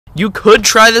You could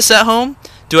try this at home.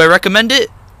 Do I recommend it?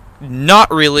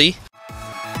 Not really.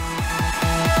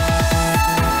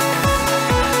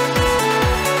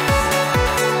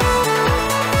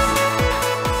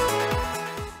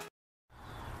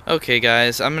 Okay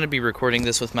guys, I'm going to be recording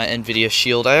this with my NVIDIA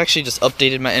Shield. I actually just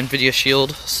updated my NVIDIA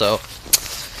Shield, so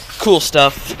cool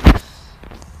stuff.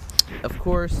 Of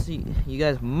course, you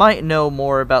guys might know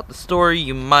more about the story,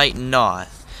 you might not.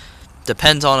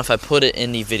 Depends on if I put it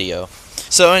in the video.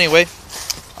 So anyway,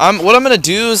 what I'm going to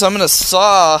do is I'm going to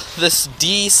saw this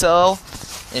D cell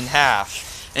in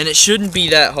half. And it shouldn't be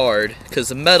that hard, because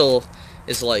the metal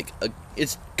is like,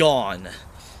 it's gone.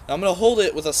 Now, I'm going to hold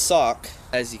it with a sock.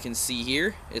 As you can see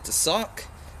here, it's a sock.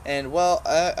 And well,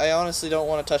 I honestly don't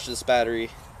want to touch this battery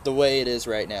the way it is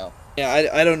right now. Yeah,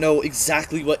 I don't know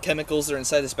exactly what chemicals are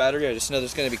inside this battery. I just know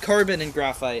there's going to be carbon and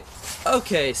graphite.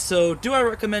 Okay, so do I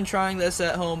recommend trying this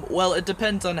at home? Well, it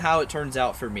depends on how it turns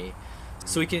out for me.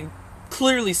 So we can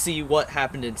clearly see what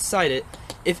happened inside it,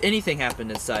 if anything happened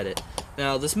inside it.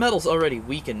 Now, this metal's already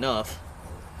weak enough.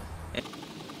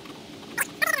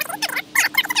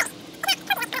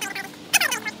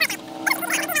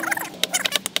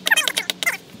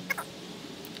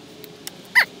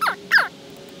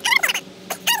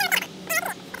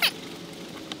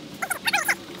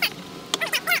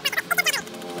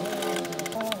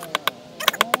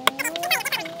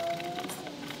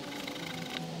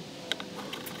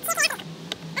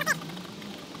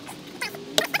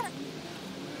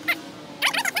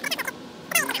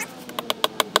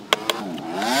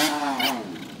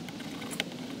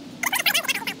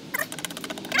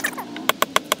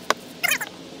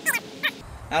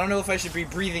 I don't know if I should be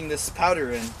breathing this powder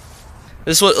in.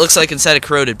 This is what it looks like inside a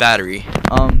corroded battery.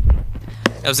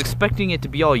 I was expecting it to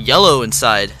be all yellow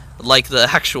inside, like the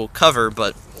actual cover,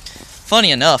 but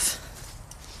funny enough,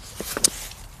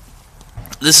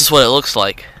 this is what it looks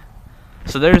like.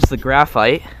 So there's the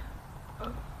graphite.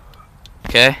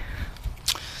 Okay.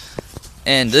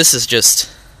 And this is just,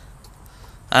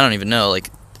 I don't even know, like,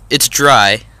 it's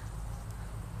dry.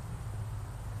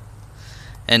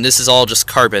 And this is all just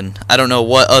carbon. I don't know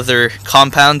what other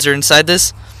compounds are inside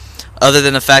this, other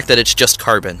than the fact that it's just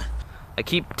carbon. I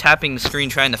keep tapping the screen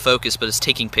trying to focus, but it's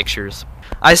taking pictures.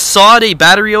 I sawed a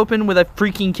battery open with a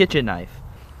freaking kitchen knife.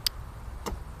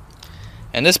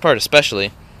 And this part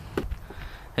especially.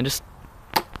 And just...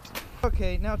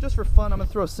 Okay, now just for fun, I'm going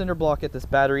to throw a cinder block at this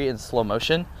battery in slow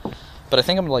motion. But I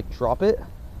think I'm going to, like, drop it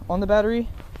on the battery.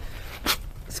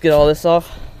 Let's get all this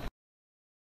off.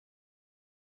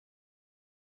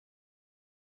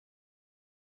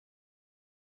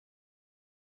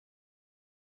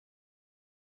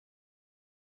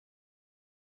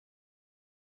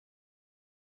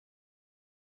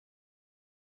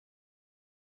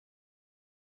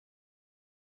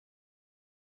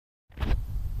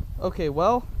 Okay,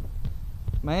 well,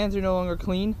 my hands are no longer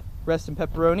clean, rest in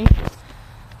pepperoni,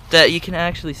 that you can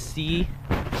actually see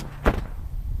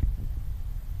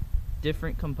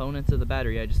different components of the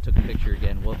battery. I just took a picture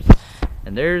again, whoops.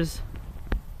 And there's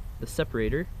the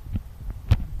separator,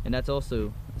 and that's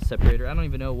also a separator. I don't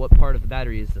even know what part of the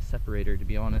battery is the separator, to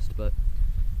be honest, but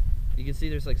you can see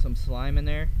there's like some slime in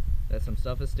there that some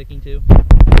stuff is sticking to.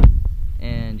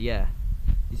 And yeah,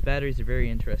 these batteries are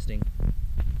very interesting.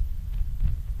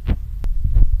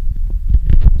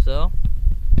 So,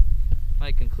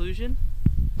 my conclusion,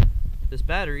 this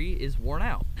battery is worn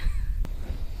out.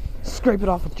 Scrape it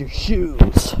off with your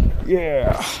shoes.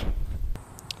 Yeah.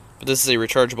 But this is a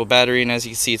rechargeable battery, and as you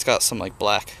can see, it's got some like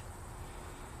black.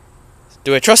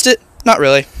 Do I trust it? Not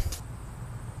really.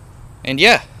 And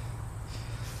yeah.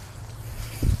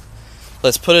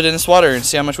 Let's put it in this water and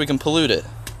see how much we can pollute it.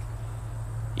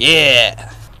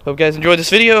 Yeah. Hope you guys enjoyed this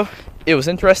video. It was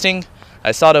interesting.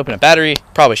 I sawed open a battery.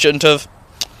 Probably shouldn't have.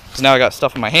 So now I got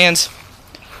stuff in my hands.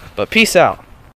 But peace out.